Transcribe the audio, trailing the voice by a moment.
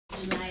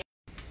July.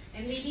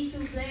 I'm Lady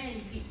Tubla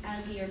and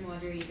I'll be your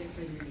moderator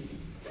for the day.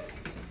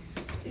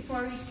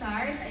 Before we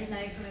start, I'd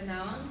like to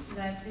announce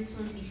that this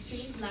will be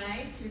streamed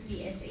live through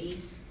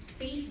PSA's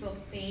Facebook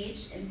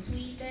page and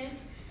tweeted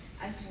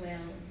as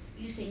well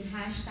using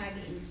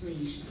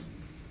 #inflation.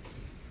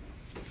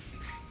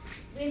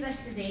 With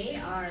us today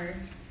are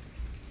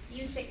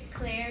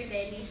Claire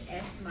Dennis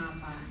S.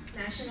 Mapa,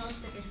 National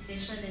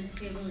Statistician and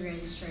Civil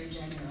Registrar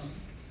General.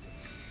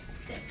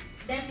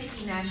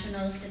 Deputy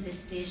National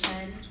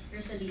Statistician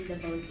Rosalinda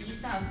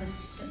Bautista of the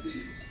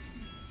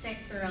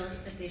Sectoral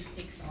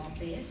Statistics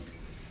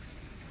Office.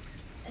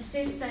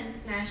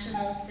 Assistant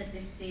National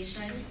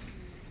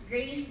Statisticians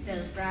Grace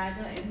Del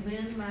Prado and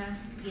Wilma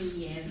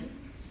Guillen.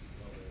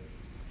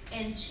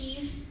 And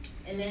Chief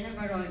Elena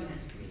Barona.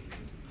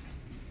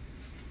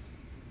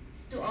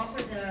 To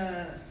offer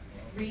the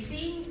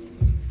briefing,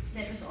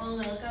 let us all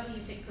welcome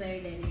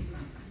Claire Dennis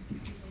Mapa.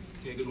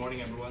 Okay, good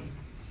morning everyone.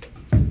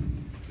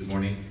 Good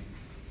morning.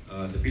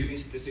 The Philippine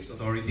Statistics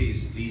Authority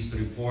is pleased to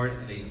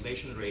report the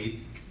inflation rate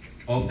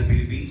of the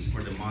Philippines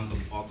for the month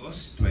of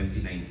August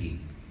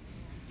 2019.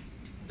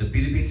 The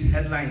Philippines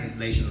headline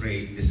inflation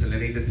rate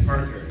decelerated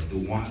further to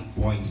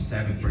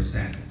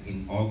 1.7%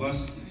 in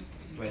August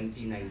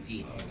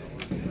 2019.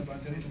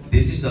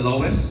 This is the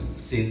lowest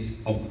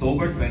since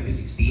October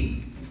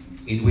 2016,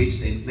 in which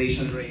the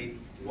inflation rate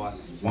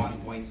was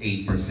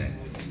 1.8%.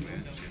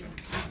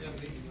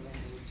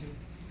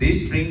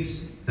 This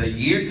brings the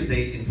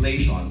year-to-date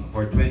inflation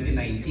for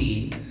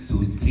 2019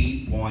 to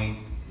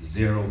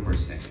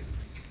 3.0%.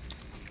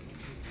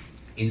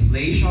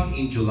 Inflation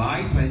in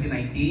July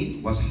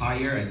 2019 was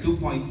higher at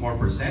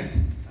 2.4%,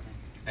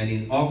 and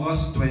in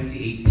August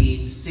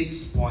 2018,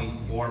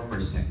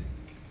 6.4%.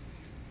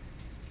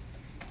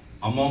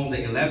 Among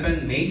the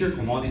 11 major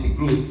commodity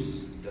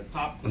groups, the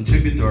top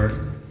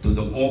contributor to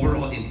the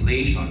overall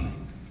inflation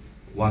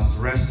was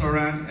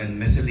restaurant and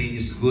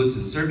miscellaneous goods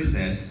and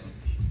services,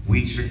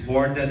 which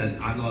recorded an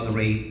annual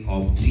rate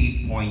of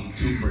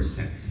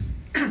 3.2%.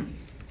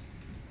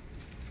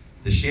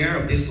 The share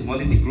of this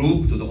commodity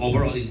group to the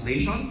overall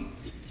inflation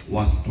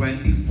was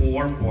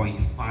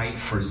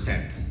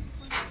 24.5%.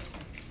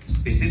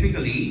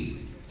 Specifically,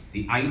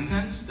 the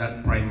items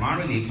that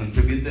primarily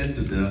contributed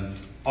to the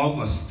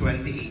August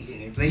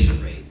 2018 inflation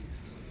rate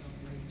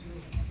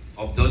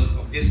of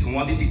this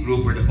commodity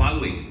group were the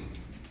following: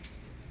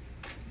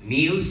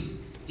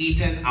 meals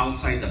eaten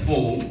outside the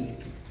home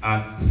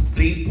at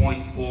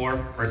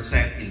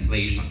 3.4%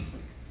 inflation,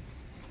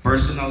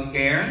 personal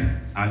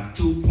care at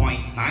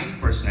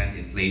 2.9%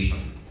 inflation,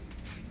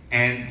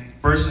 and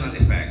personal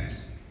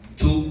effects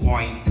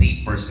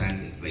 2.3%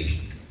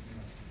 inflation.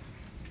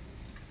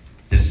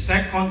 The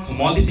second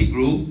commodity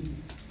group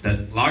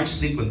that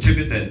largely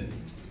contributed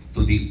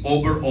to the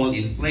overall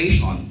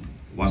inflation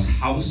was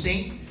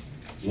housing,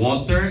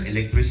 water,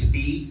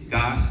 electricity,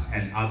 gas,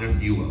 and other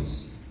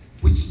fuels,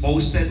 which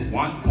posted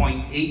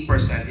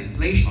 1.8%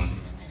 inflation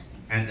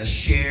and a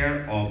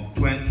share of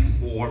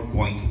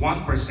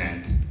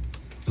 24.1%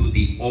 to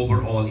the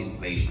overall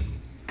inflation.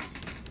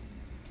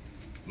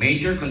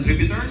 Major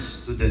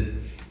contributors to the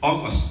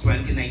August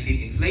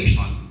 2019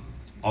 inflation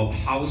of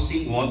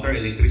housing, water,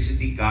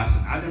 electricity, gas,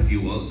 and other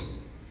fuels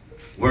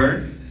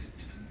were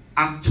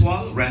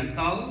actual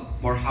rental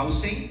for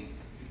housing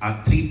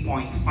at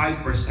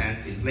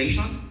 3.5%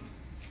 inflation,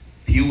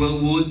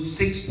 fuel wood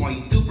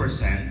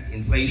 6.2%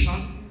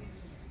 inflation,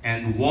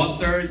 and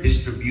water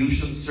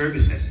distribution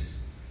services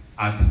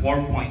at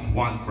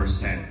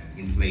 4.1%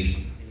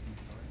 inflation.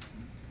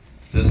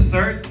 The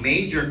third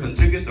major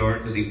contributor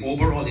to the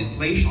overall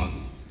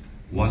inflation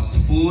was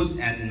food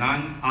and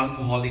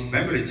non-alcoholic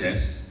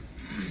beverages,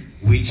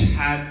 which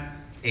had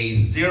a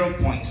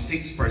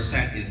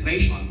 0.6%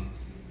 inflation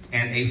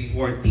and a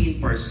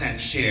 14%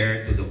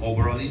 share to the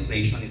overall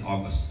inflation in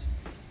August.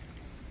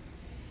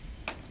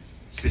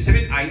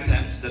 Specific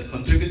items that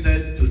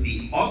contributed to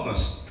the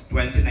August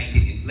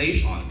 2019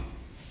 inflation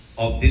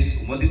of this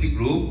commodity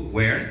group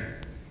were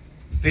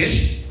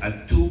fish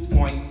at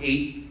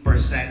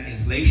 2.8%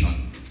 inflation,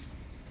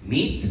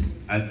 meat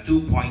at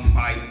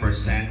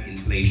 2.5%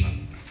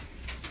 inflation,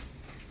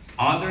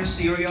 other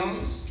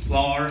cereals,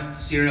 flour,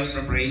 cereal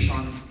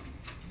preparation,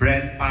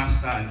 bread,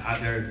 pasta, and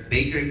other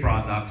bakery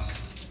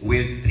products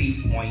with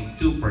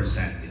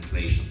 3.2%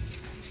 inflation.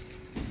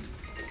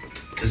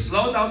 The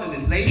slowdown in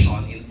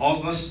inflation in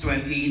August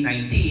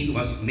 2019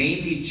 was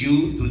mainly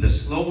due to the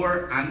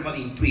slower annual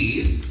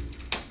increase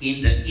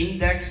in the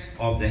index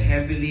of the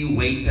heavily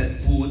weighted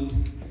food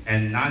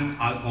and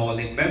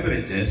non-alcoholic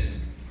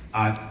beverages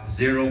at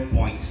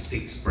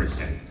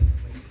 0.6%.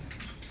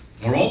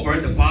 Moreover,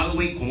 the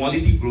following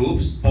commodity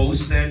groups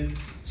posted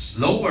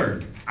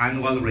slower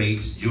annual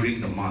rates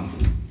during the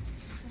month.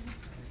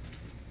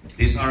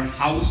 These are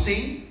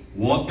housing,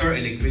 water,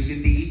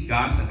 electricity,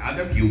 gas, and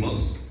other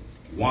fuels,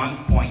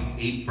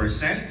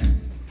 1.8%,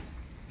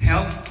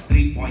 health,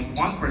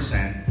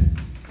 3.1%,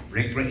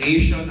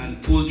 recreation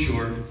and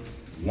culture,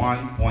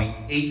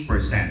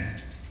 1.8%.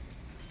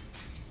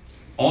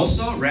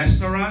 Also,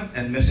 restaurant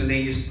and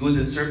miscellaneous goods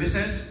and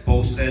services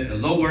posted a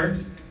lower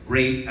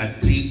rate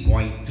at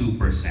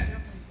 3.2%.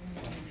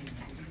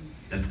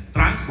 The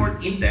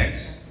transport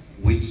index,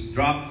 which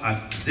dropped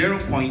at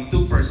 0.2%,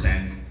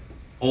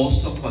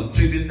 also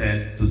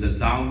contributed to the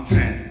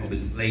downtrend of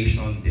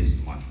inflation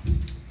this month.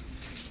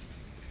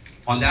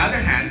 On the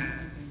other hand,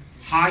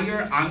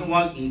 higher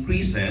annual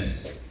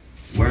increases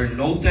were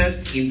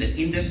noted in the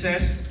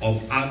indices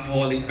of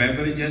alcoholic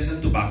beverages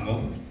and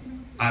tobacco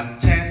at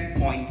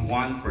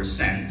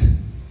 10.1%,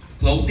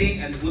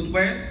 clothing and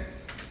footwear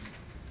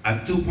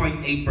at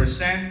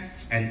 2.8%,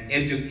 and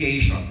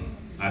education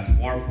at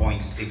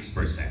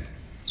 4.6%.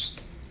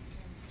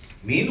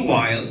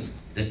 Meanwhile,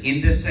 the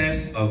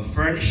indices of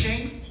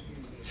furnishing,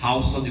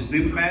 household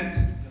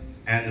equipment,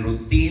 and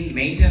routine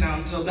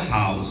maintenance of the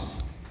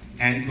house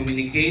and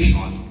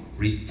communication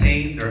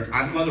retained their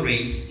annual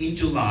rates in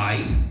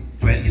July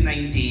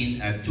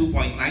 2019 at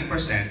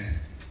 2.9%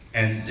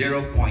 and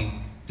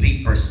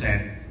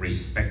 0.3%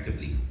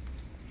 respectively.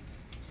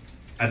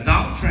 A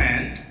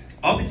downtrend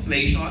of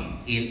inflation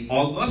in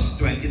August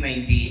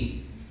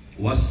 2019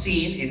 was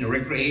seen in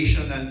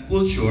recreation and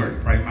culture,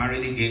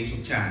 primarily games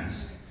of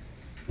chance,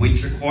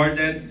 which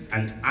recorded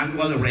an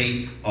annual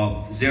rate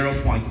of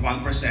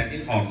 0.1%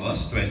 in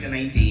August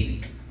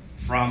 2019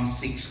 from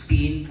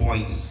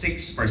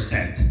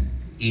 16.6%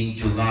 in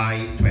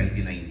July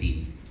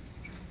 2019.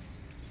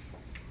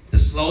 The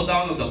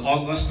slowdown of the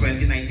August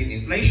 2019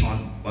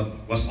 inflation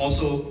was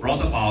also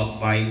brought about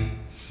by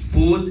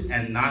food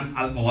and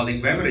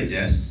non-alcoholic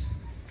beverages,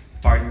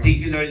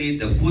 particularly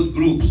the food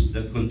groups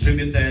that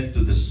contributed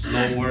to the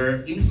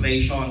slower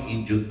inflation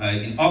in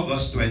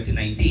August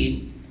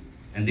 2019.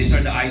 And these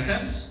are the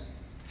items: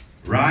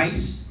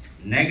 rice,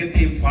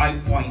 negative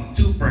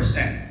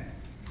 5.2%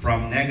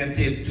 from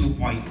negative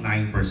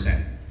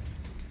 2.9%.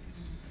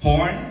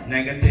 Corn,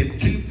 negative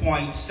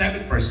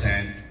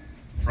 3.7%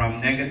 from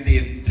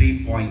negative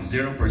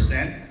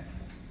 3.0%.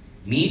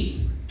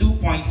 Meat,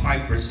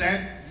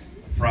 2.5%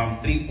 from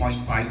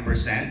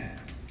 3.5%.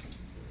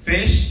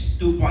 Fish,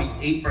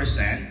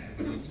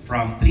 2.8%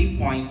 from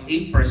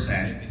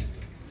 3.8%.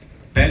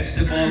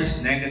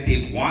 Vegetables,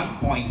 negative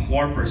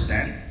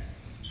 1.4%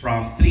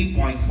 from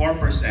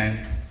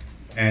 3.4%.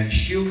 And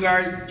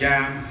sugar,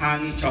 jam,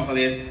 honey,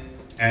 chocolate,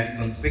 and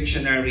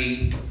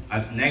confectionery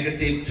at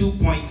negative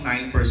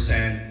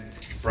 2.9%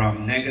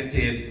 from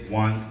negative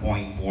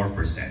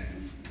 1.4%.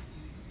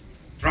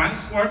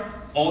 Transport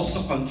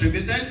also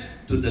contributed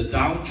to the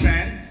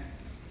downtrend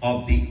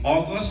of the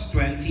August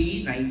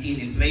 2019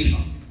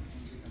 inflation.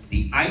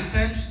 The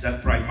items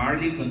that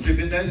primarily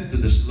contributed to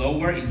the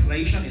slower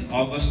inflation in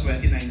August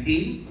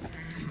 2019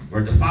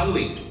 were the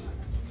following: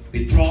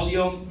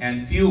 petroleum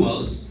and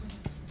fuels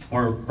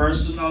or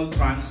personal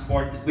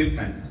transport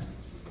equipment,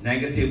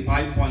 negative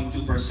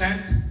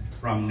 5.2%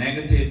 from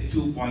negative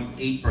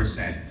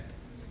 2.8%.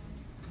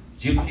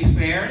 Jeepney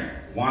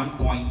fare,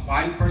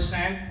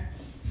 1.5%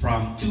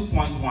 from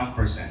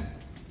 2.1%.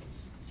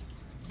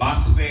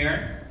 Bus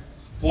fare,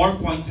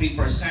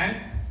 4.3%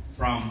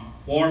 from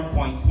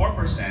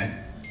 4.4%.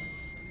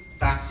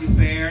 Taxi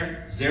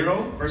fare,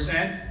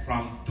 0%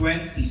 from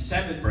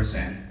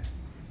 27%.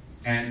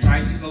 And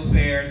tricycle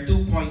fare,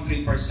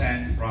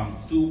 2.3% from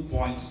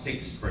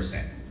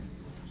 2.6%.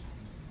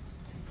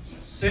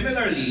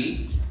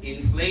 Similarly,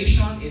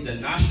 inflation in the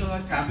National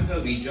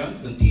Capital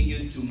Region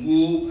continued to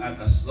move at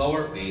a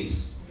slower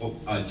pace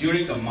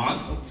during the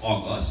month of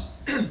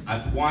August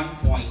at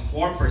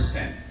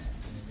 1.4%.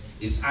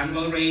 Its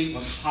annual rate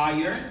was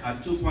higher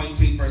at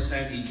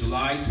 2.3% in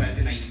July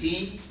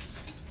 2019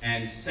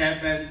 and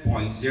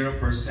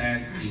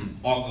 7.0% in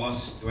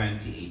August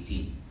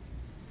 2018.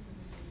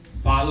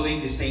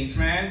 Following the same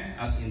trend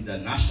as in the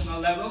national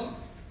level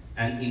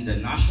and in the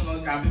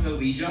National Capital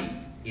Region,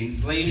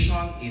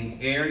 inflation in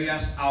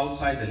areas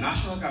outside the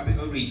National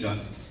Capital Region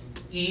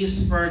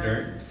eased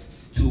further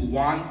to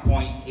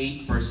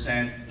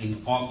 1.8%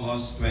 in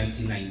August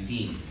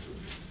 2019.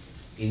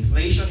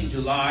 Inflation in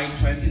July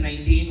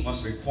 2019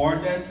 was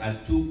recorded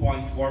at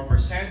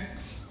 2.4%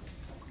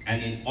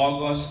 and in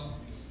August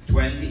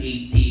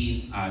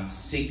 2018 at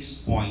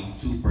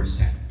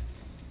 6.2%.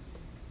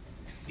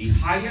 The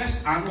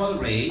highest annual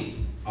rate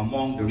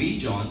among the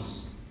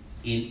regions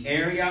in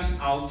areas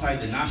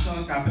outside the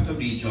National Capital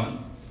Region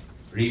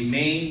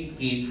remained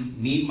in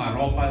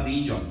Mapa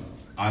region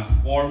at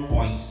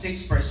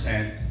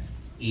 4.6%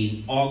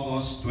 in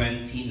August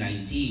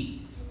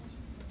 2019.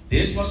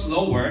 This was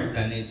lower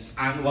than its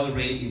annual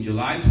rate in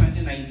July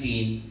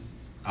 2019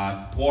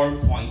 at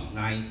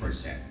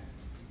 4.9%.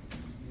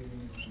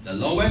 The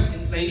lowest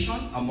inflation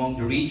among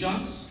the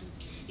regions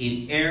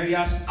in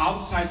areas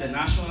outside the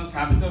National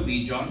Capital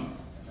Region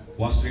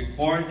was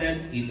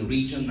recorded in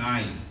Region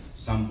 9,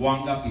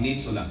 Zamboanga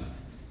Peninsula,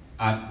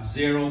 at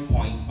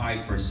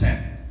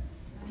 0.5%.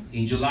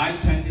 In July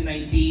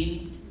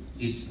 2019,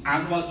 its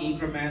annual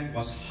increment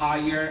was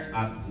higher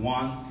at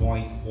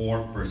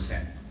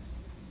 1.4%.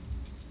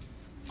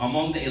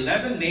 Among the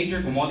 11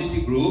 major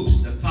commodity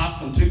groups, the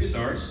top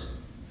contributors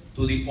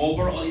to the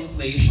overall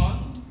inflation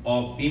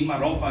of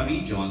Mapa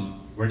region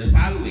were the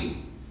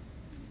following: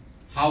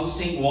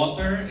 Housing,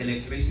 water,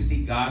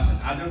 electricity, gas, and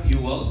other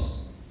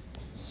fuels,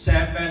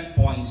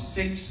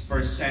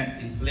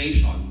 7.6%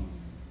 inflation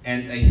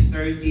and a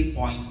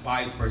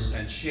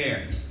 30.5%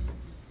 share.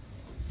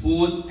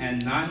 Food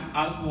and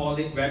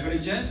non-alcoholic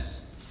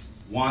beverages,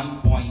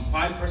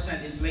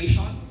 1.5%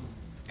 inflation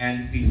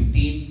and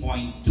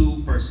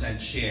 15.2%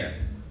 share.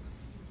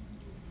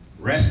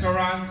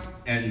 Restaurant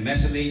and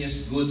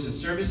miscellaneous goods and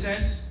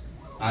services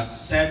at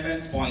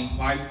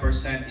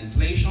 7.5%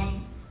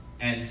 inflation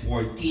and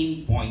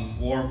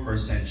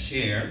 14.4%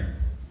 share.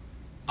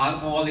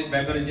 Alcoholic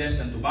beverages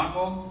and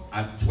tobacco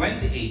at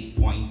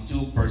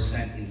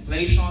 28.2%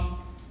 inflation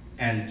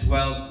and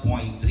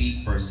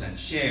 12.3%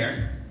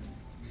 share.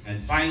 And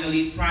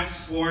finally,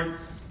 transport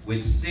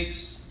with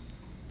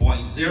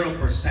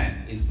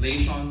 6.0%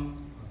 inflation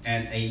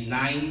and a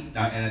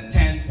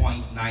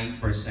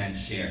 10.9%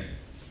 share.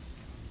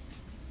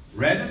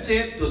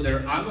 Relative to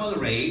their annual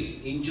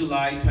rates in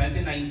July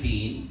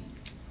 2019,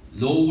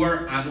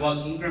 lower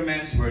annual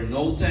increments were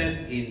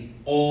noted in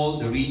all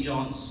the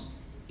regions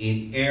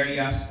in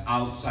areas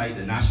outside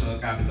the National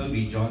Capital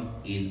Region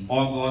in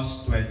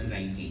August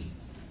 2019.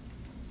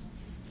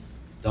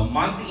 The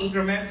monthly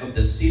increment of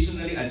the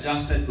seasonally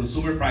adjusted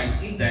consumer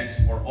price index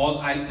for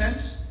all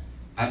items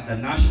at the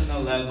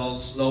national level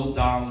slowed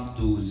down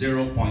to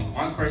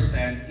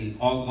 0.1% in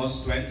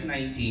August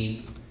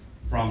 2019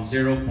 from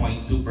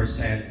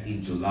 0.2%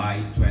 in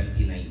July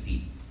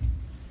 2019.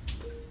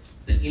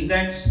 The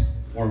index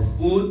for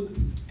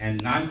food and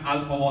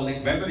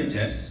non-alcoholic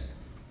beverages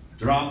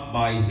dropped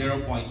by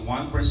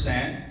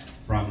 0.1%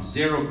 from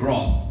zero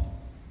growth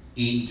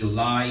in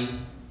July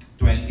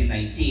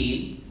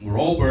 2019.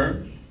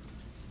 Moreover,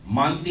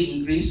 monthly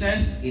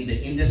increases in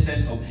the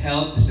indices of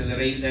health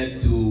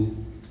decelerated to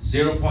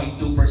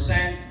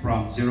 0.2%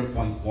 from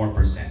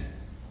 0.4%.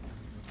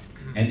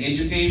 And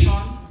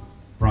education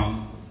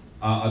from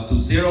to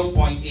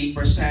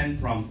 0.8%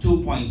 from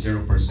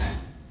 2.0%.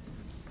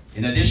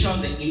 In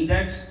addition, the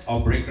index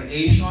of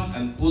recreation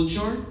and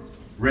culture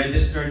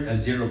registered a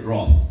zero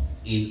growth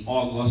in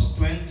August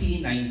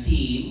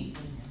 2019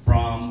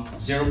 from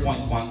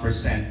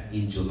 0.1%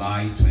 in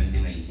July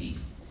 2019.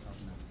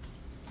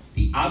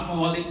 The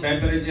alcoholic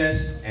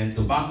beverages and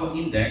tobacco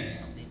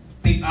index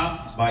picked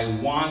up by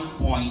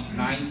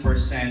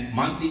 1.9%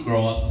 monthly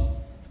growth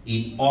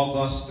in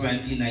August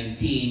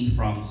 2019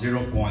 from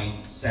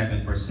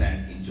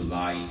 0.7% in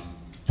July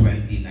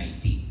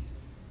 2019.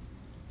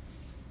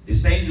 The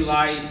same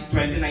July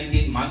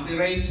 2019 monthly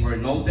rates were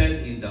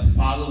noted in the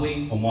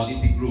following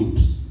commodity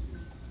groups: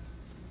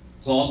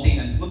 clothing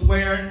and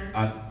footwear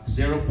at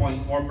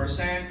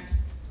 0.4%,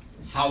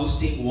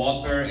 housing,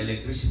 water,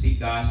 electricity,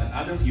 gas, and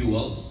other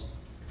fuels,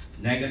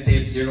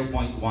 negative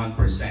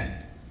 0.1%.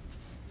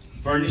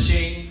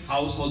 Furnishing,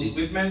 household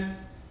equipment,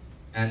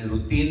 and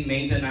routine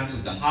maintenance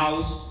of the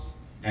house,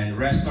 and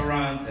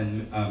restaurant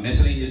and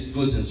miscellaneous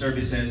goods and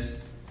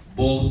services,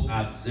 both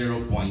at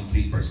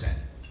 0.3%.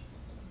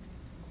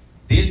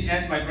 This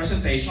ends my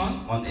presentation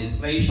on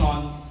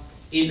inflation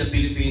in the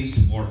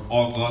Philippines for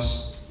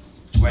August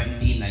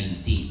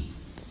 2019.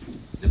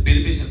 The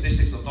Philippine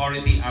Statistics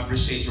Authority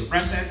appreciates your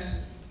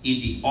presence in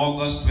the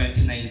August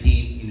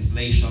 2019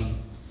 inflation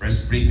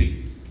press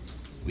briefing.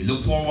 We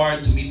look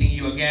forward to meeting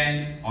you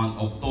again on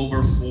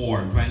October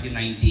 4,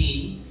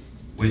 2019,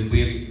 when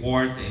we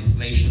report the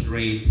inflation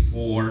rate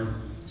for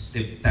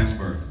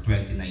September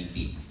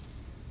 2019.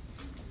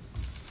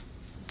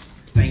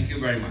 Thank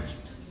you very much.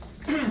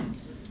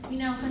 We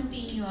now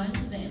continue on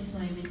to the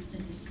employment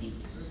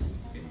statistics.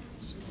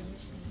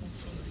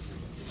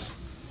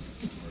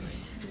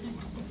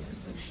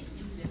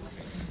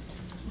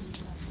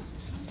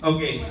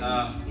 Okay,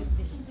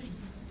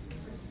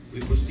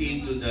 we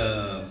proceed to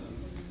the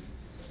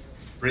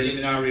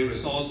preliminary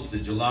results of the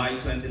July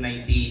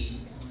 2019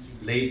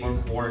 Labor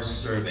Force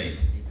Survey.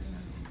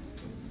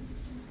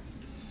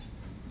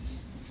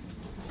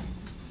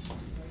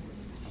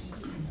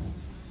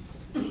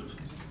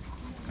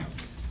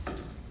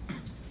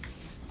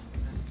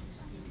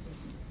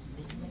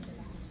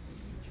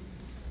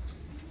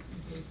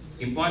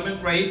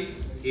 Employment rate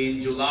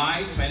in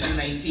July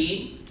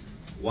 2019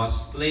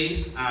 was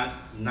placed at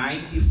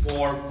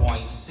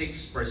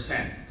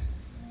 94.6%,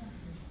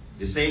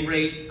 the same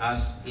rate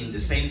as in the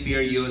same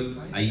period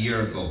a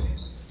year ago.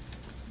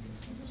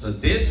 So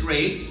these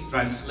rates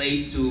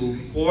translate to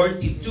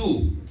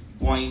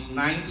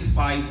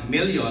 42.95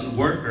 million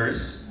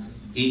workers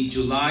in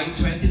July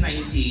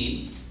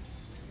 2019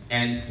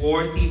 and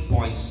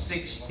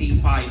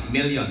 40.65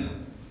 million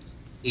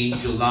in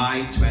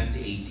July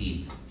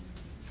 2018.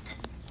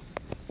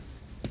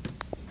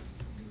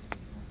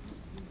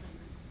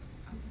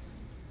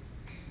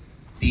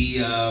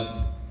 The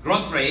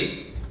growth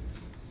rate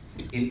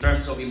in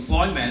terms of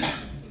employment,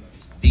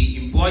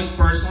 the employed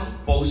person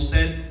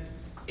posted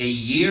a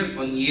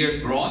year-on-year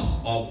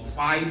growth of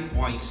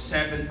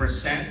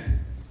 5.7%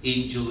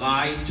 in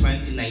July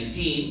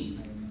 2019,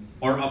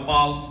 or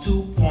about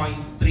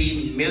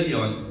 2.3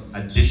 million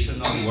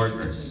additional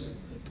workers.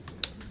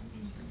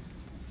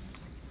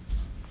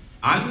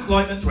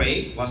 Unemployment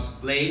rate was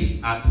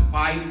placed at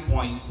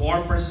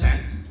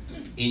 5.4%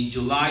 in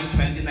July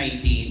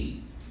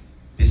 2019,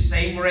 the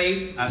same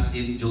rate as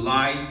in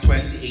July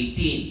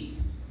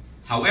 2018.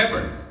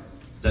 However,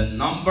 the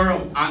number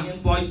of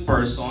unemployed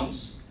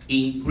persons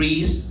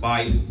increased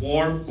by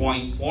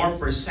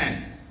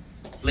 4.4%,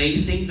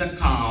 placing the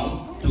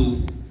count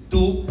to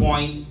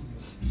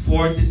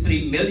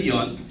 2.43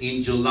 million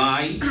in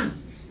July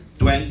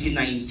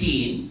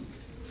 2019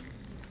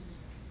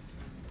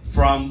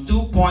 from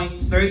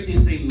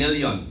 2.33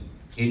 million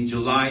in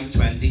July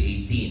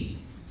 2018.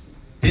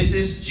 This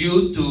is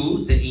due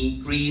to the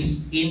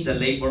increase in the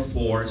labor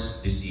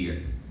force this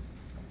year.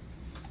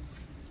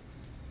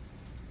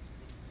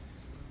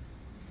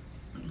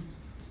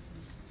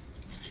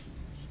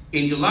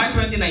 In July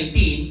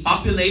 2019,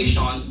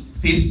 population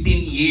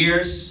 15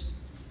 years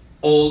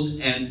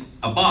old and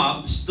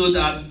above stood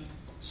at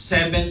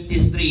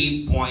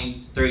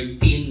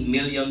 73.13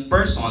 million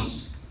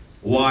persons,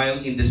 while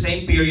in the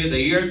same period a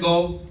year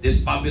ago,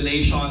 this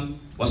population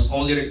was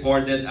only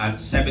recorded at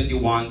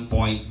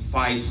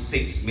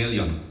 71.56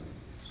 million.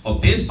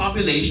 Of this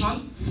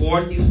population,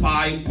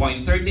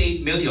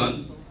 45.38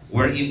 million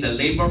were in the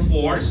labor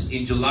force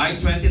in July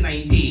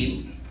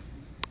 2019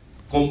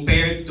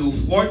 compared to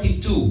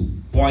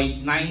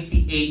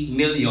 42.98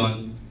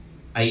 million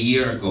a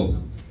year ago.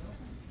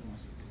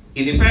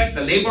 In effect,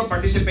 the labor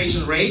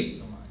participation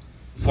rate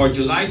for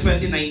July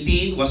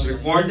 2019 was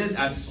recorded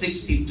at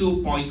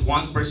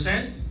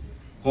 62.1%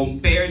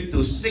 compared to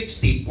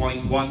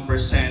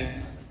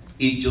 60.1%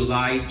 in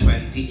July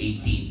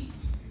 2018.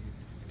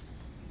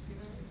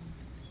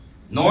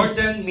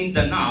 Northern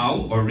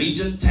Mindanao, or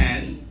Region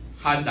 10,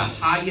 had the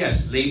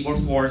highest labor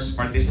force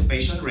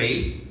participation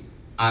rate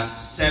at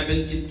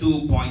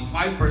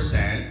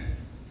 72.5%,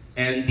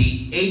 and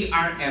the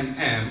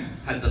ARMM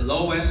had the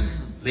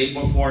lowest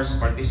labor force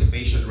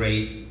participation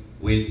rate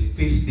with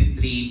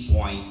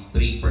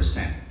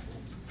 53.3%.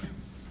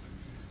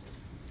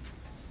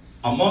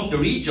 Among the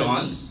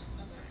regions,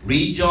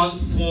 Region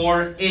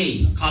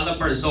 4A,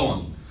 Calabar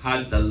Zone,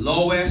 had the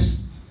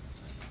lowest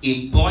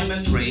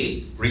employment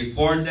rate,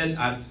 recorded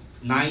at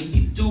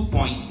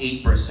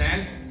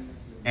 92.8%,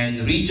 and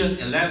Region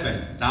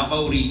 11,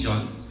 Davao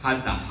Region,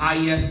 had the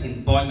highest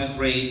employment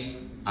rate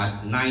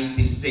at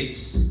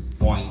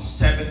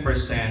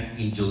 96.7%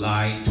 in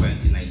July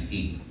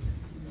 2019.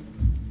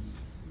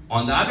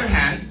 On the other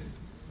hand,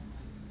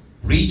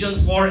 Region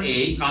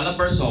 4A,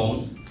 Calabar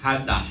Zone,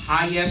 had the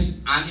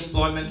highest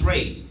unemployment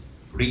rate,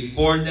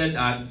 recorded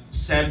at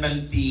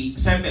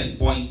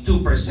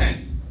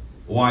 77.2%,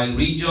 while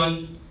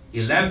Region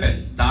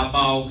 11,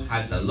 Davao,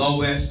 had the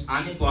lowest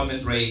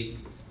unemployment rate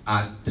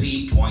at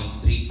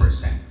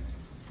 3.3%.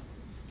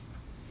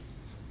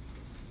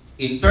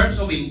 In terms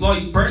of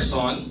employed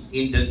person,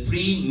 in the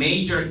three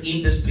major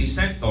industry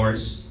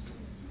sectors,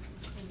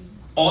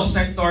 all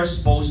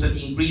sectors posted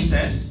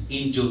increases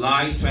in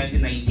July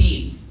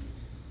 2019.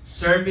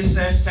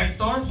 Services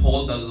sector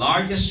hold the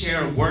largest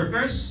share of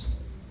workers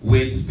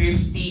with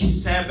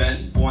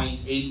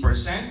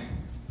 57.8%,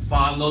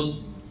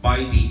 followed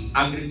by the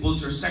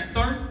agriculture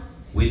sector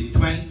with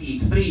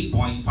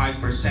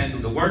 23.5%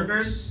 of the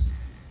workers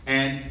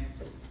and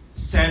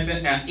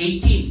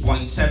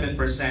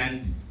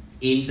 18.7%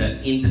 in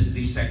the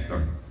industry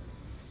sector.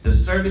 The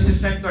services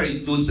sector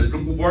includes the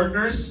group of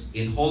workers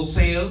in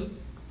wholesale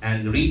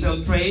and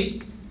retail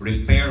trade,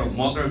 repair of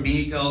motor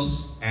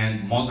vehicles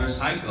and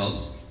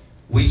motorcycles,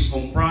 which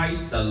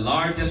comprise the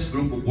largest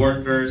group of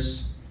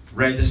workers,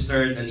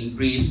 registered an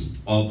increase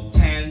of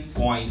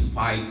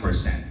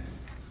 10.5%.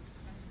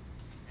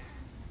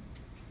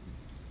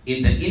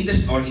 In the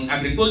industry or in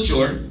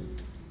agriculture,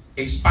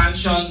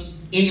 expansion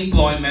in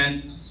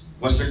employment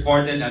was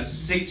recorded at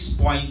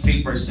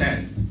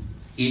 6.3%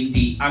 in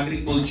the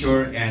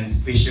agriculture and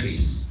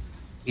fisheries.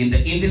 In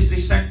the industry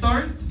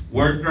sector,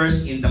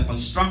 workers in the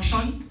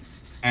construction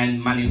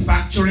and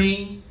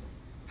manufacturing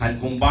had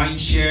combined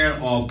share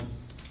of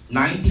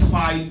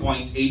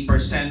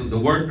 95.8% of the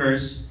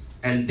workers,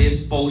 and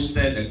this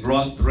posted a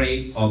growth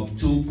rate of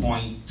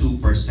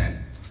 2.2%.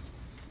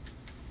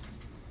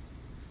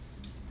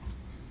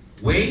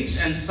 Wage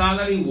and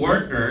salary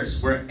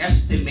workers were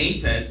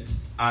estimated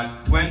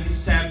at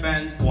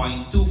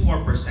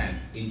 27.24%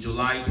 in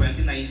July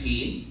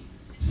 2019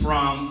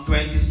 from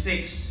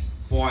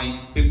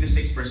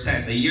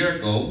 26.56% a year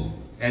ago,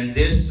 and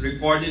this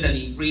recorded an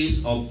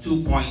increase of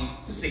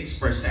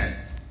 2.6%.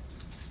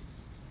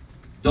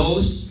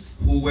 Those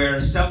who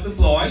were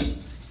self-employed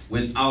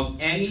without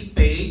any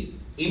paid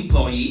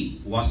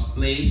employee was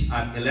placed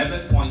at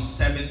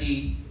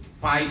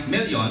 11.75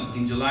 million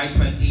in July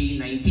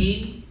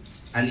 2019,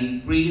 an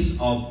increase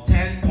of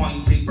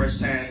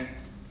 10.3%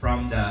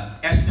 from the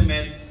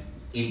estimate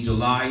in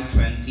July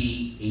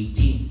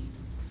 2018.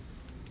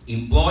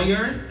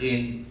 Employer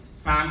in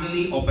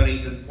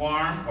family-operated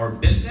farm or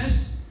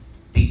business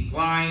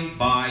declined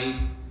by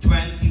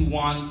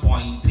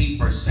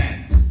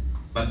 21.3%,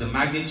 but the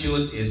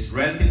magnitude is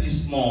relatively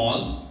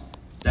small,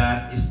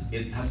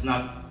 it has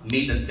not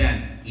made a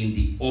dent in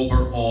the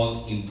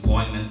overall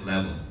employment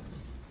level.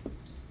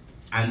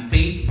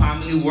 Unpaid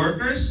family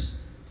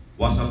workers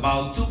was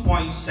about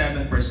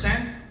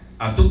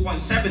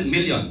 2.7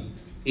 million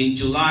in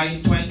July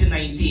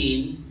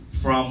 2019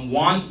 from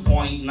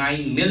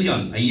 1.9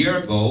 million a year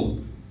ago,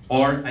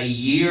 or a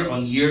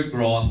year-on-year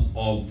growth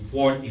of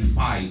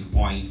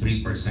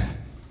 45.3%.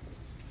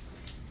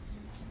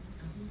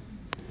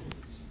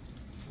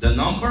 The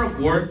number of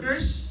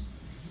workers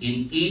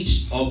in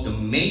each of the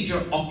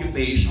major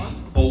occupations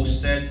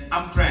posted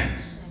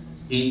uptrends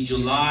in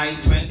July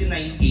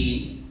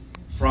 2019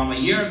 from a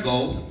year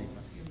ago,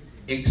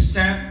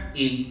 except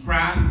in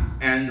craft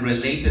and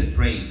related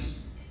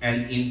trades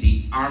and in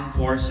the armed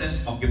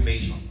forces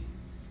occupation.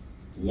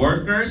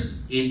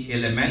 Workers in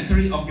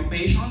elementary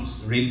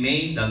occupations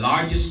remain the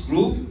largest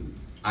group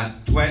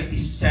at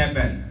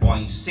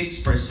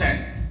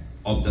 27.6%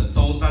 of the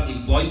total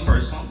employed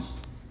persons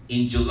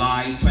in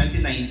July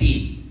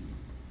 2019.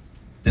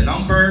 The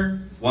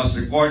number was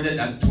recorded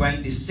at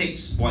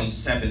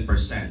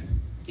 26.7%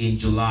 in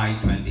July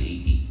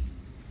 2018.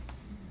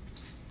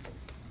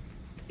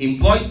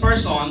 Employed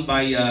person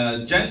by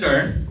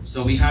gender,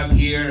 so we have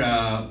here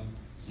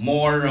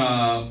more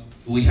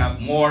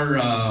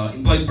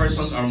employed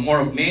persons are more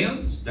of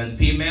males than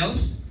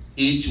females,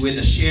 each with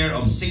a share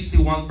of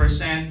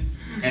 61%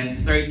 and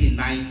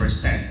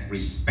 39%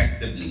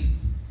 respectively.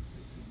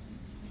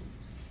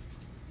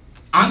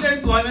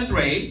 Underemployment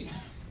rate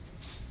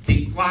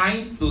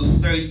declined to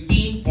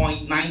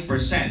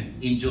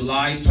 13.9% in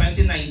July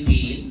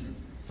 2019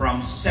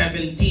 from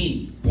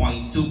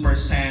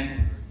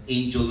 17.2%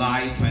 in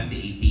July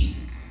 2018.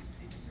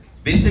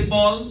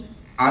 Visible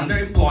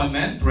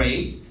underemployment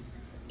rate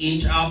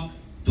inched up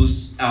to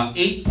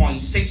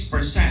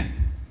 8.6%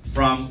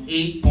 from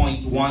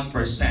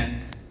 8.1%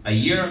 a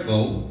year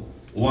ago,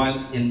 while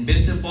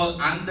invisible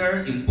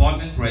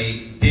underemployment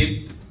rate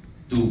dipped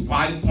to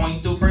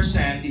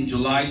 5.2% in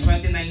July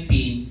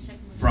 2019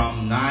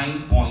 from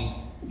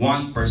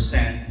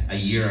 9.1% a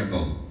year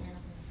ago.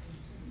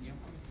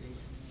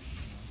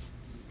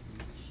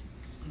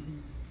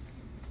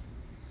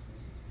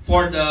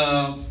 For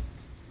the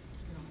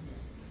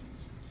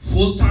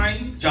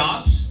full-time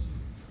jobs,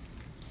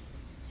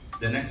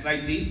 the next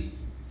slide please.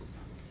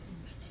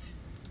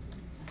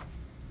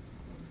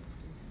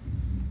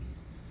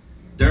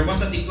 There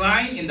was a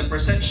decline in the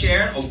percent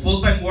share of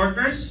full-time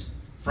workers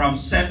from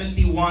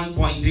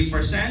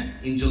 71.3%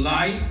 in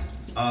July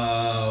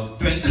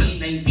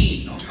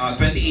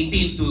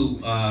 2018 to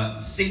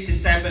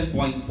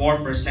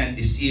 67.4%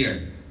 this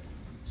year.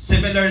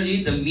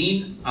 Similarly, the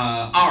mean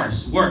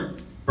hours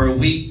worked per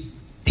week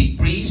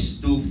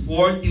decreased to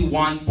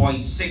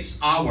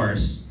 41.6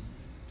 hours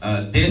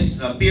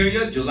this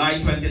period, July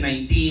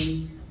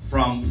 2019,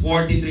 from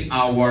 43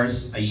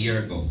 hours a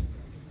year ago.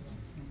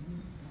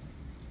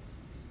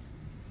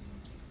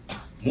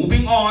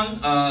 Moving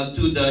on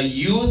to the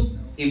youth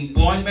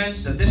employment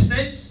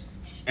statistics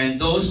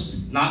and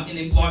those not in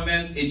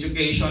employment,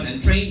 education,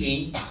 and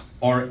training,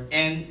 or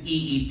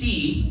NEET,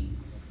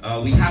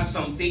 we have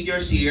some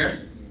figures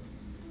here.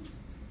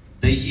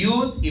 The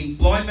youth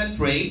employment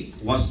rate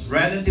was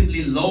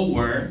relatively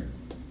lower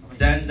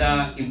than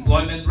the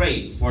employment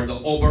rate for the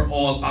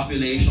overall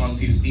population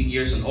 15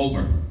 years and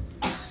over.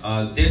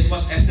 This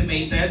was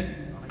estimated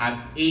at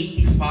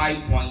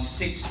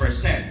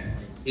 85.6%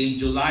 in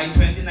July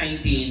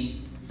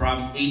 2019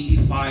 from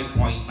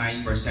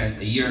 85.9%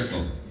 a year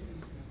ago.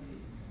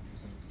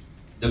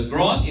 The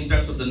growth in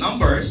terms of the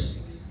numbers,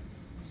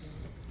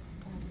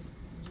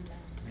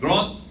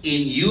 growth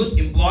in youth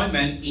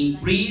employment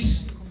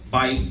increased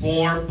by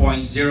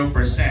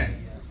 4.0%.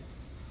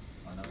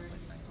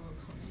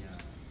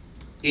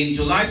 In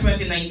July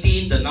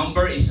 2019, the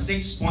number is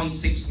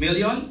 6.6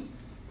 million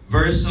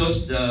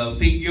versus the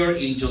figure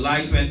in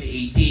July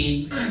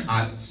 2018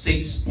 at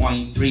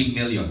 6.3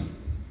 million.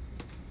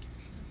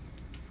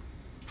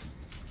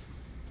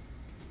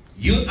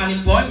 Youth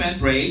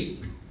unemployment rate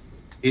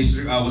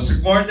was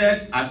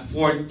recorded at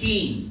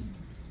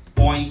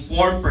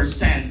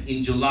 14.4%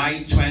 in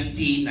July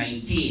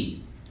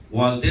 2019,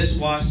 while this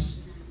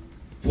was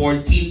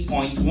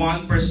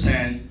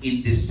 14.1%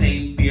 in the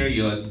same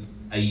period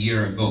a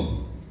year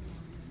ago.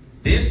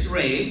 These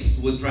rates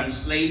would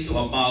translate to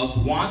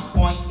about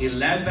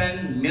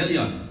 1.11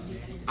 million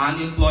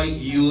unemployed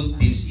youth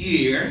this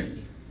year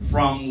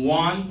from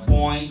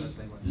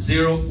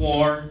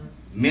 1.04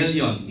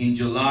 million in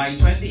July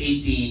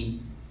 2018,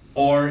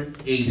 or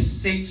a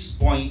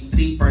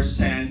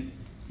 6.3%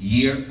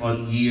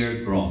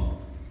 year-on-year growth.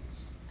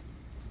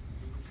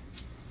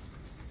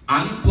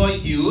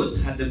 Unemployed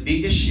youth had the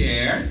biggest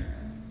share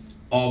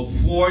of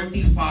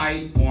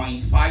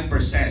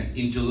 45.5%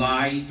 in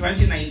July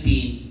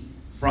 2019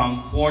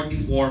 from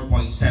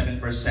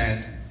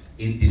 44.7%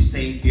 in the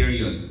same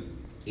period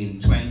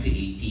in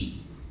 2018.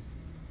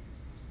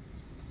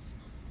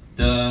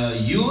 The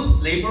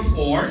youth labor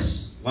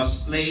force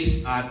was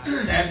placed at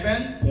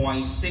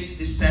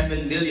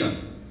 7.67 million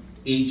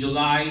in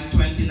July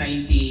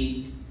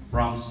 2019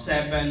 from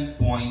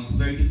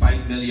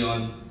 7.35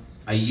 million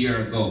a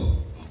year ago.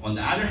 On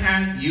the other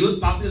hand,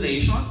 youth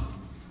population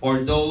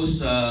or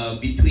those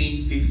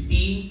between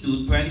 15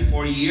 to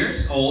 24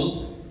 years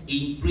old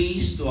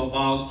increased to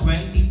about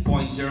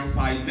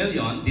 20.05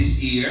 million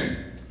this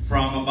year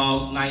from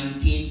about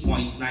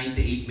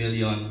 19.98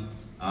 million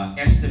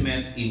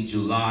estimate in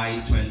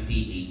July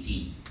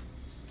 2018.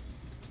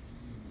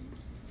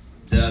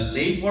 The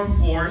labor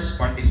force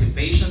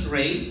participation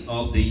rate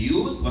of the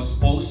youth was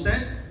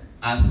posted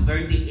at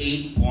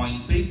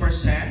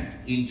 38.3%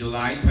 in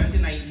July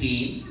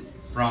 2019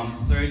 from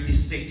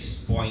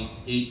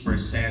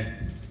 36.8%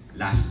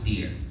 last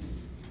year.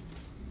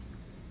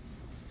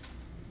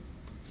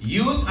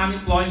 Youth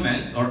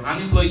unemployment, or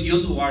unemployed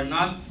youth who are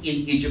not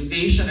in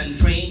education and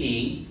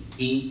training,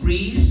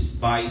 increased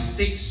by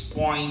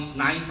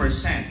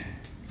 6.9%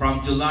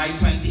 from July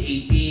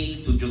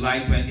 2018 to July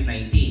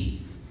 2019.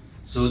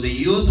 So the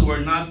youth who are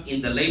not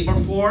in the labor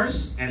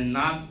force and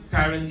not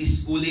currently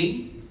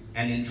schooling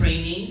and in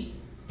training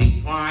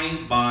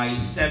declined by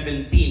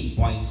 17.6%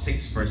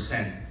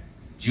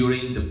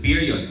 during the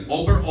period.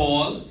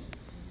 Overall,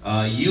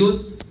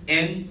 youth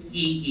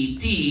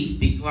NEET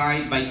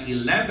declined by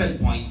 11.8%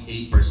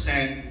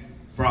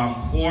 from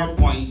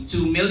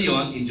 4.2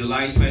 million in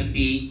July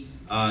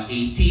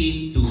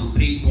 2018 to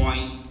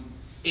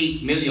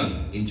 3.8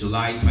 million in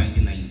July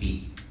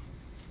 2019.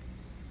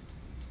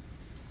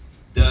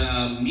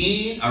 The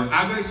mean or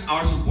average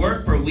hours of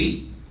work per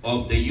week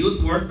of the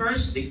youth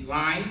workers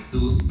declined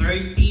to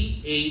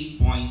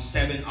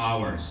 38.7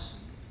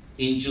 hours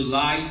in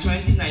July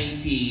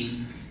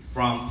 2019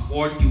 from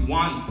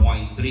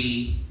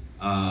 41.3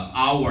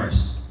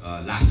 hours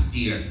last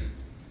year.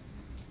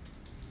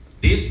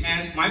 This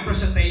ends my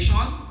presentation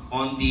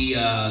on the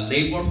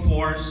labor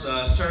force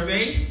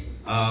survey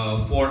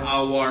for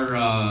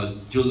our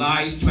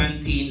July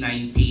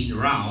 2019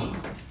 round.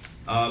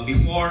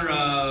 Before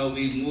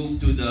we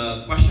move to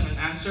the question and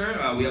answer,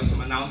 we have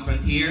some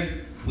announcement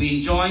here.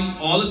 We join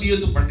all of you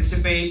to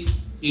participate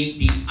in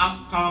the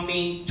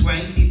upcoming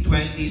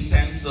 2020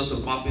 Census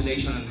of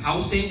Population and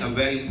Housing, a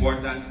very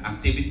important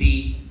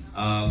activity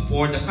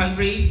for the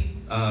country,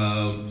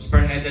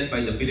 spearheaded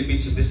by the Philippine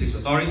Statistics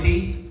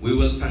Authority. We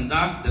will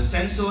conduct the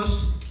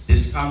census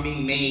this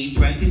coming May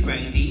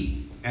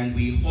 2020, and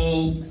we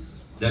hope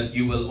that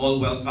you will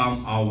all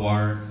welcome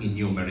our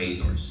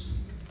enumerators.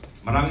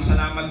 Maraming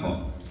salamat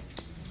po.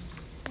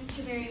 Thank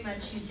you very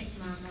much, Yusek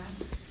Mama.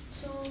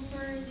 So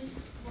for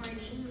this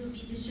morning, we'll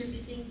be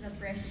distributing the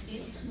press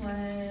kits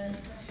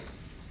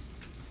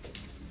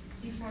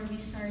before we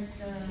start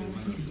the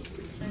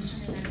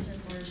question and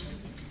answer portion.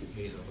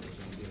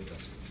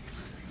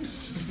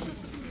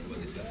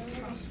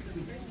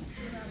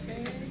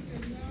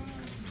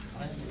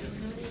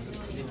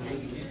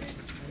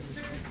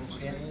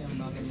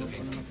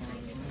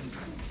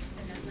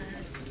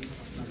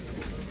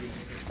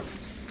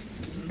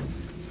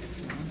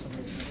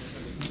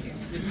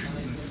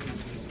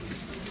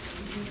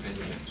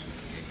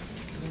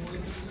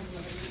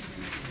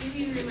 If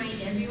you remind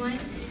everyone,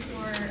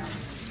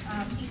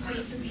 please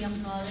wait to be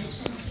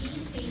acknowledged, and please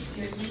state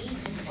your name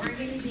and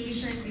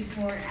organization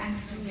before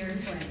asking your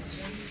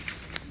questions.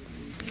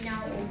 We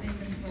now open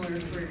the floor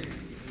for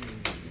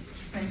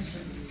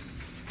questions.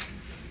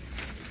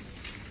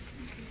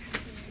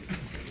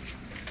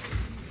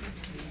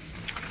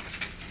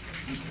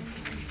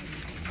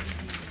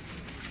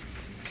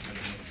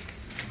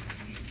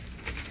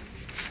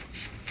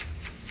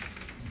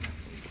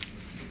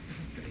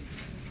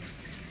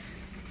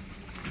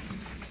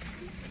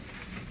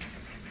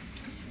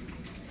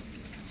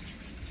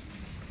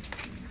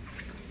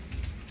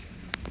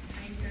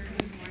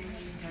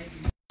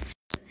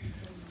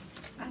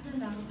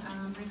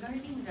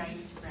 Regarding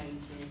rice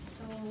prices,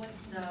 so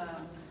what's the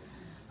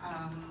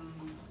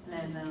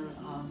level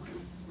of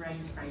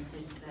rice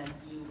prices that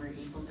you were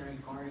able to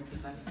record?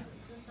 Because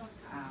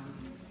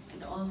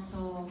and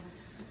also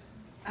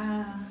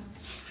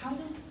how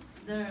do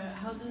the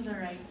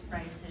rice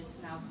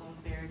prices now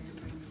compare to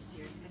previous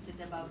years? Kasi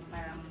diba,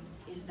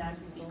 is that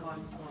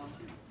because of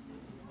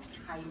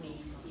high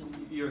base?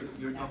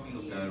 You're talking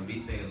of the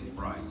retail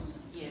price?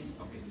 Yes.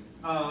 Okay.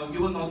 You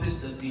will notice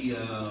that the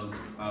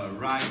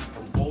rice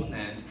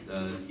component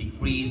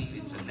decreased.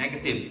 It's a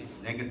negative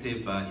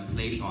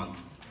inflation.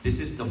 This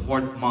is the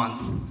fourth month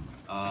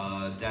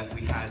that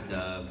we had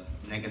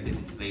negative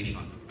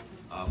inflation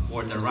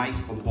for the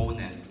rice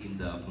component in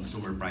the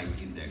consumer price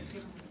index.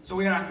 So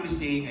we are actually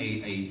seeing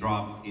a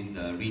drop in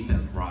the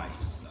retail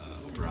price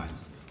of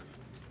rice.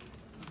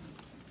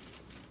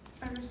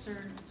 Pero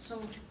sir, so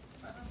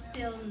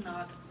still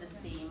not the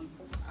same.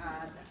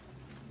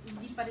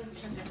 Hindi pa rin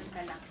siya ganun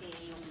kalaki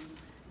yung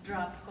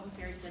drop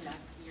compared to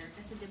last year.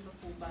 Kasi di ba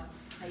po ba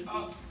high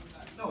base?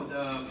 No,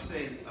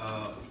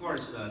 of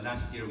course,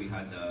 last year we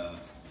had a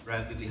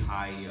relatively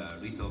high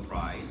retail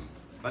price.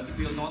 But if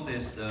you'll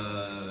notice,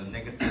 the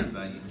negative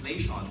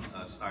inflation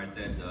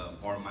started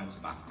 4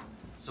 months back.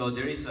 So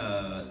there is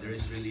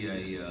really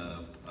a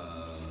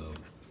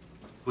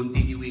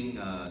continuing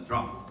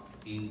drop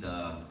in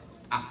the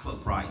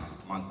actual price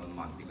month on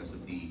month because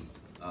of the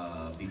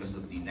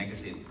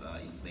negative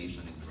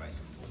inflation in the rice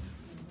component.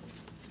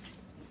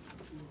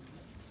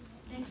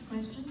 Next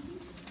question,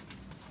 please.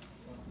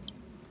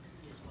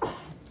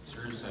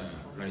 Sir, sa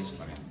price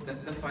pa rin. The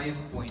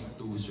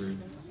 5.2, sir,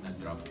 na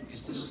drop,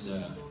 is this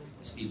the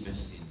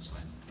steepest since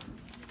when?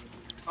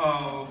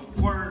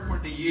 For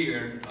the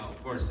year, of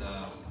course,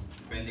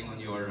 depending on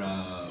your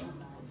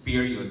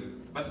period,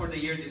 but for the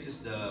year, this is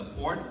the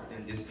fourth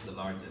and this is the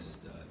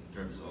largest in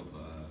terms of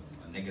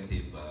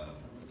negative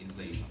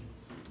inflation.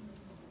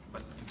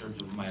 But in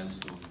terms of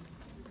milestone,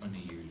 on a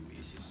yearly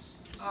basis,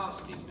 is this the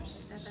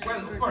steepest since?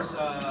 Well, of course,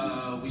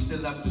 we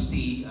still have to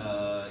see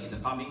in the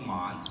coming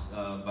months,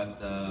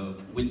 but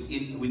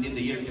within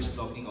the year, just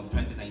talking of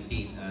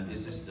 2019,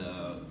 this is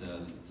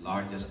the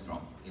largest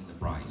drop in the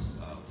price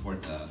for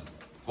the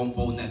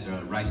component,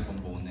 the rice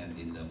component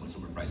in the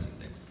consumer price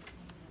index.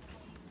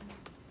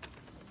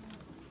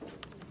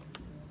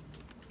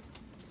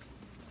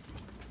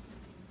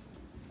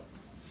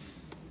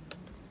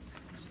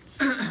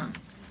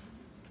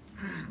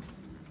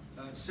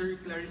 Sir,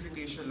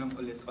 clarification lang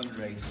ulit on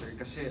rice, sir.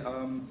 Kasi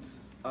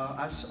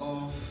as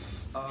of,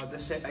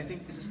 I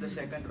think this is the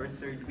second or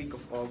third week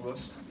of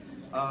August,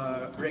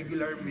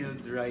 regular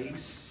milled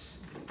rice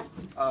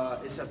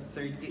is at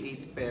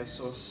 38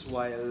 pesos,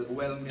 while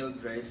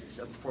well-milled rice is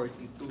at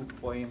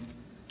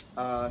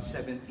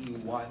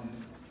 42.71.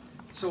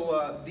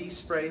 So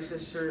these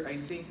prices, sir, I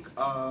think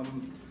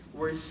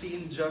were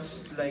seen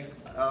just like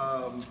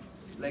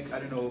I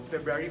don't know,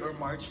 February or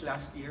March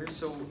last year.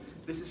 So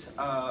this is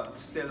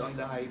still on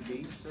the high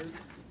base, sir.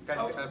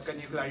 Can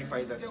you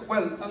clarify that, sir?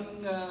 Well,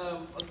 ang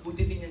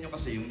titingnan nyo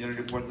kasi yung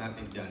nire-report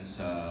natin dyan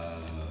sa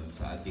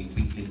ating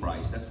weekly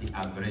price, that's the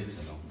average,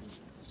 ano.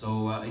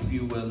 So if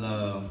you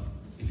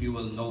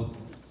will note,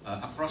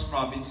 across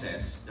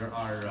provinces there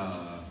are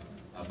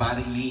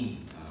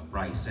varying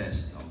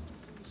prices, no.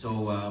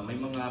 So may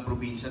mga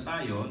probinsya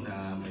tayo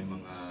na may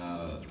mga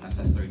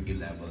nasa 30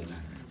 level na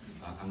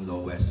ang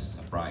lowest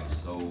price.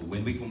 So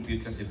when we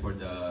compute kasi for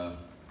the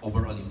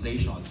overall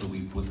inflation, so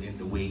we put in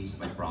the weights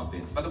by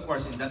province. But of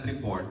course, in that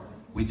report,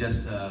 we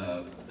just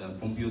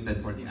computed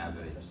for the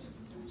average.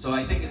 So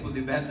I think it would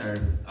be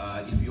better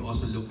if you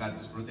also look at,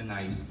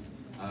 scrutinize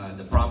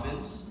the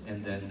province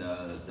and then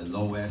the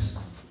lowest,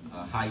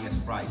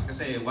 highest price.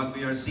 Kasi what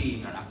we are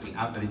seeing are actually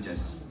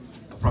averages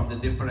from the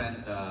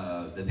different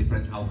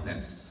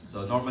outlets.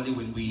 So normally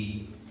when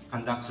we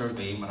conduct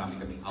survey, marami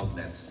kaming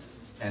outlets.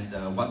 And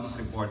what is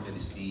reported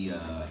is the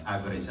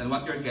average. And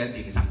what you're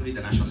getting is actually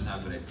the national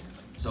average.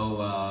 So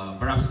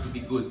perhaps it would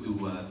be good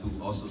to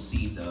also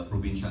see the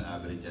provincial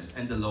averages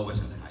and the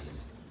lowest and the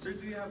highest. Sir,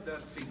 do you have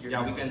that figure?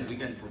 Yeah, we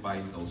can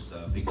provide those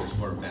figures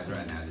for better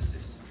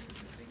analysis.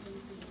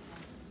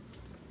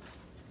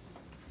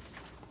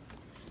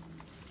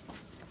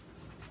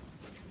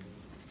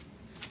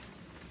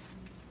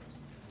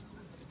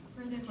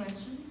 Further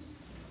questions?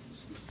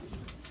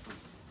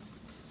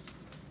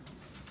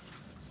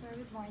 Sir,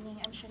 good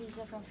morning. I'm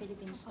Shariza from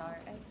Philippine Star.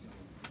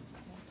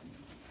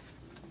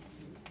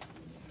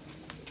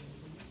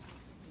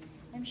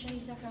 I'm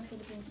Shariza from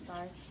Philippine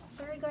Star.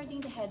 So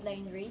regarding the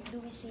headline rate, do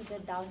we see the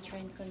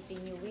downtrend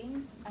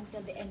continuing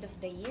until the end of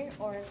the year,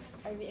 or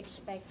are we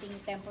expecting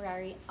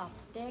temporary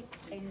uptick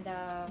in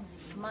the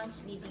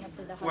months leading up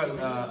to the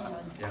holiday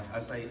season? Yeah,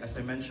 as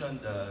I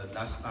mentioned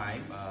last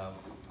time,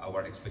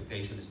 our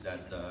expectation is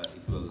that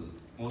it will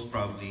most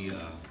probably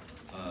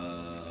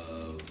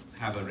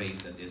have a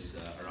rate that is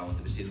around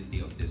the vicinity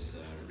of this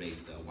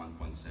rate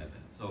 1.7.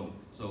 So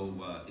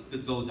it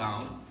could go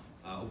down.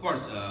 Of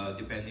course,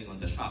 depending on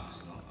the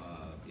shocks, no?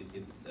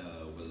 It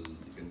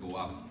can go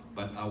up.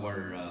 But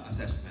our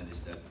assessment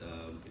is that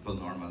it will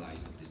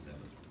normalize at this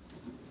level.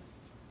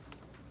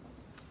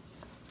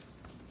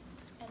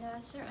 And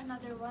sir,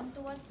 another one.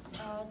 To what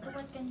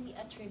can we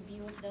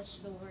attribute the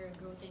slower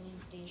growth in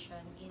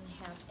inflation in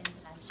health and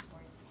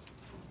transport?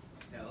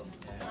 Health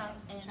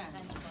And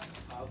transport.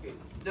 Okay.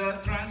 The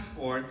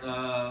transport,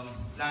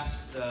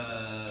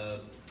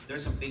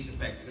 there's a base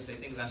effect because I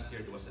think last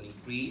year there was an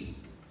increase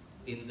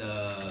in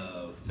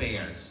the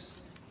fares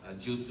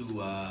due to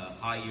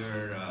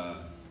higher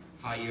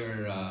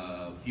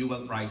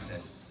fuel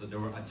prices. So there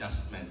were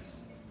adjustments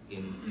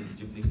in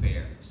jeepney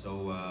fare.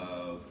 So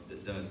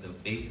the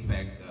base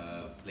effect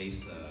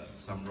plays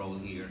some role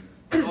here.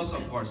 But also,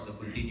 of course, the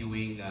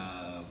continuing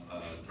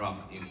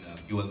drop in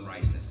fuel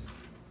prices.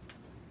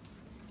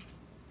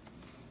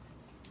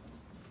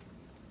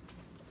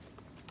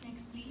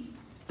 Next, please.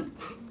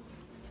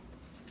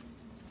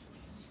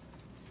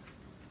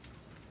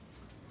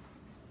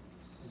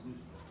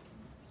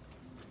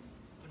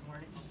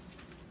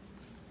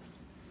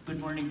 Good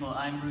morning po.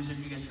 I'm Bruce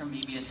Rodriguez from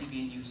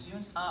ABS-CBN News.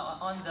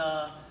 On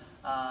the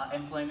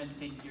employment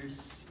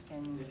figures,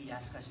 can we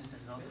ask questions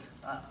as well?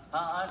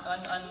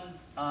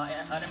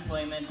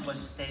 Unemployment was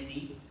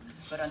steady,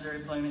 but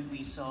underemployment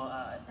we saw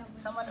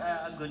somewhat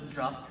a good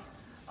drop.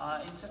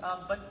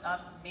 But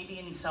maybe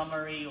in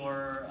summary,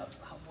 or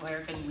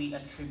where can we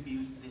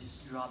attribute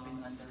this drop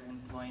in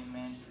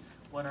underemployment?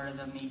 What are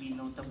the maybe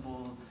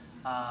notable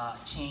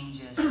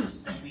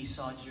changes that we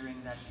saw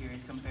during that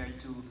period compared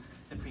to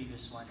the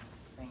previous one?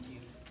 Thank you.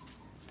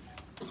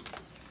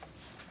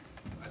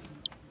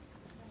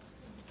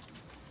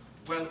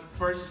 Well,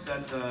 first is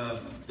that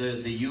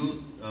the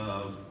youth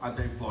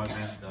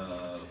underemployment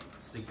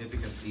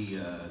significantly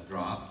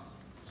dropped.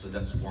 So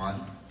that's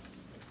one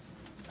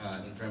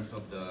in terms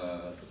of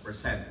the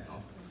percent.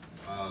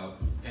 No?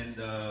 And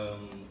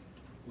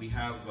we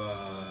have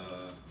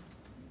a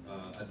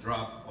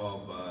drop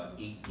of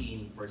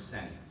 18%.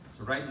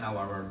 So right now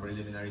our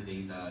preliminary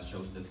data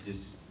shows that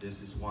this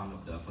is one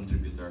of the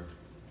contributor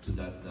to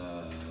that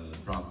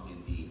drop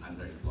in the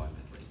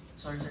underemployment rate.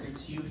 Sorry, sir,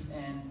 it's youth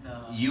and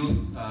Youth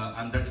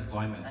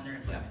underemployment.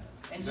 underemployment.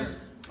 Yeah.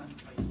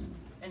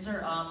 And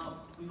sir,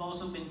 we've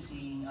also been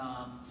seeing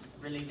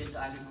related to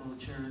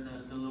agriculture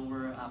the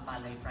lower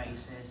palay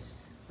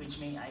prices, which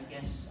may, I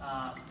guess,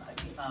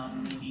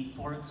 maybe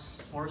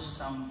force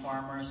some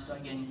farmers to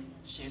again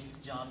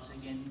shift jobs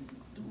again.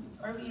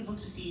 Are we able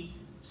to see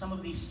some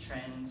of these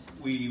trends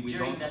We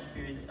during don't, that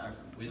period?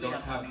 we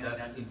don't have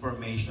that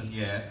information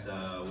yet.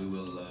 We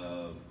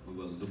will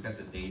look at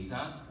the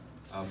data.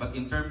 But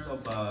in terms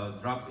of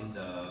drop in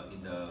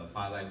the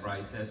palay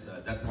prices,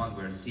 that one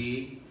we're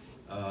seeing.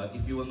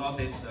 If you will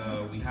notice,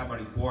 we have a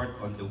report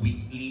on the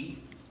weekly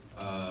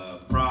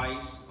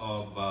price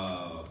of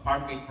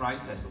farm gate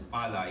prices of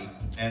palay,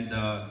 and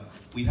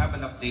we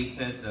haven't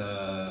updated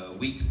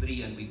week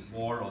 3 and week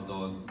 4.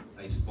 Although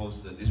I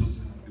suppose that this will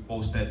be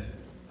posted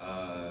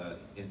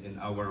in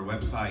our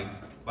website.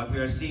 But we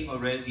are seeing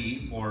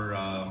already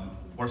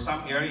for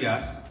some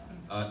areas.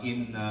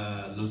 In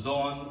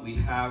Luzon, we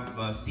have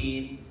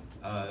seen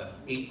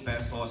 8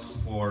 pesos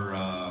for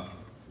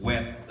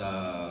wet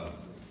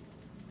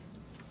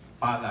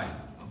palay.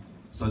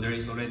 So there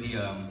is already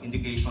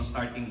indication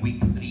starting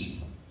week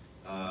 3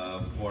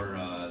 for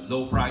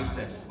low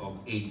prices of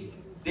 8.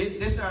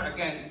 These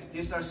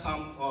are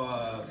some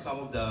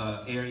of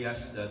the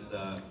areas that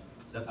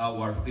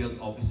our field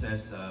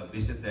offices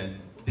visited.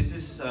 This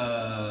is,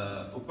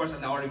 of course,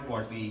 in our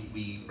report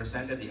we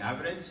presented the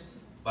average.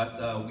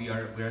 But we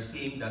are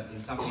seeing that in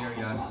some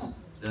areas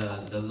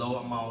the low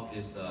amount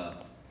is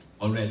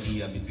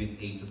already between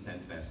 8 to 10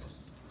 pesos.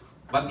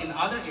 But in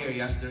other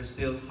areas there's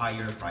still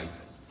higher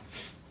prices.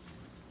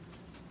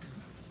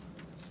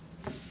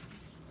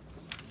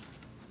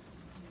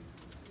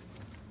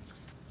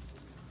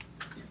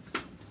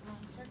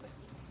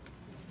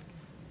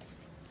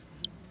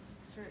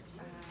 Sir,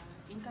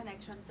 in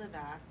connection to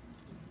that,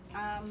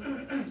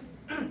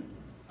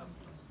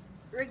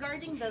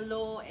 regarding the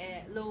low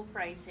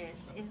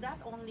prices, is that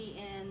only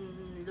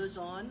in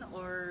Luzon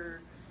or?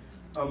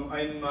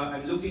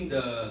 I'm looking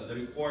the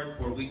report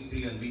for week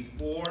 3 and week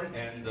 4,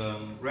 and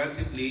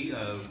relatively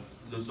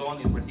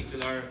Luzon in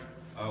particular,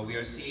 we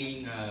are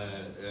seeing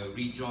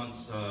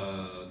regions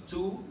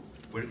 2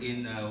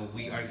 wherein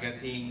we are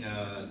getting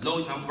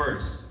low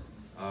numbers,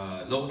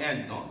 low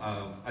end. No,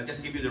 I'll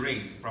just give you the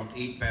range from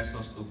 8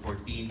 pesos to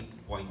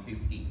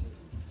 14.50.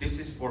 This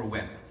is for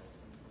wet.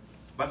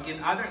 But in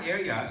other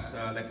areas,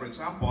 like for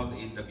example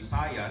in the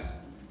Visayas,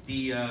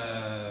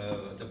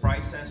 the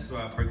prices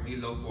per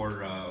kilo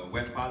for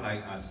wet palay,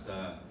 as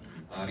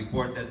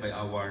reported by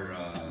our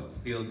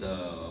field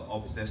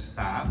offices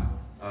staff,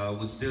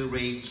 would still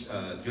range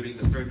during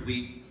the 3rd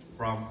week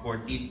from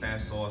 14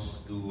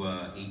 pesos to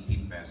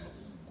 18 pesos.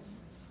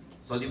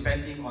 So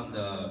depending on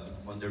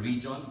the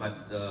region,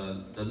 but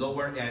the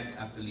lower end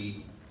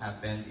actually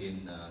happened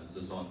in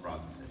Luzon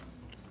provinces.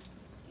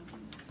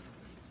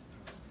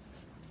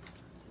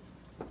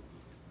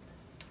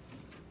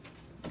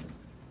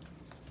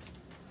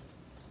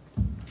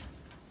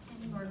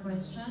 More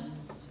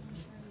questions?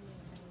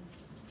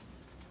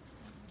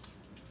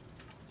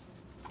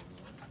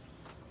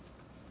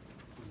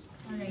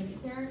 Alright,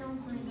 if there are no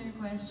further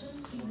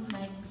questions, we would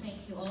like to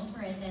thank you all for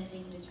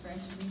attending this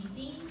press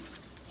briefing,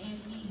 and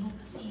we hope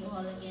to see you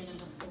all again on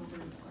October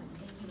 4th.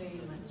 Thank you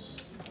very much.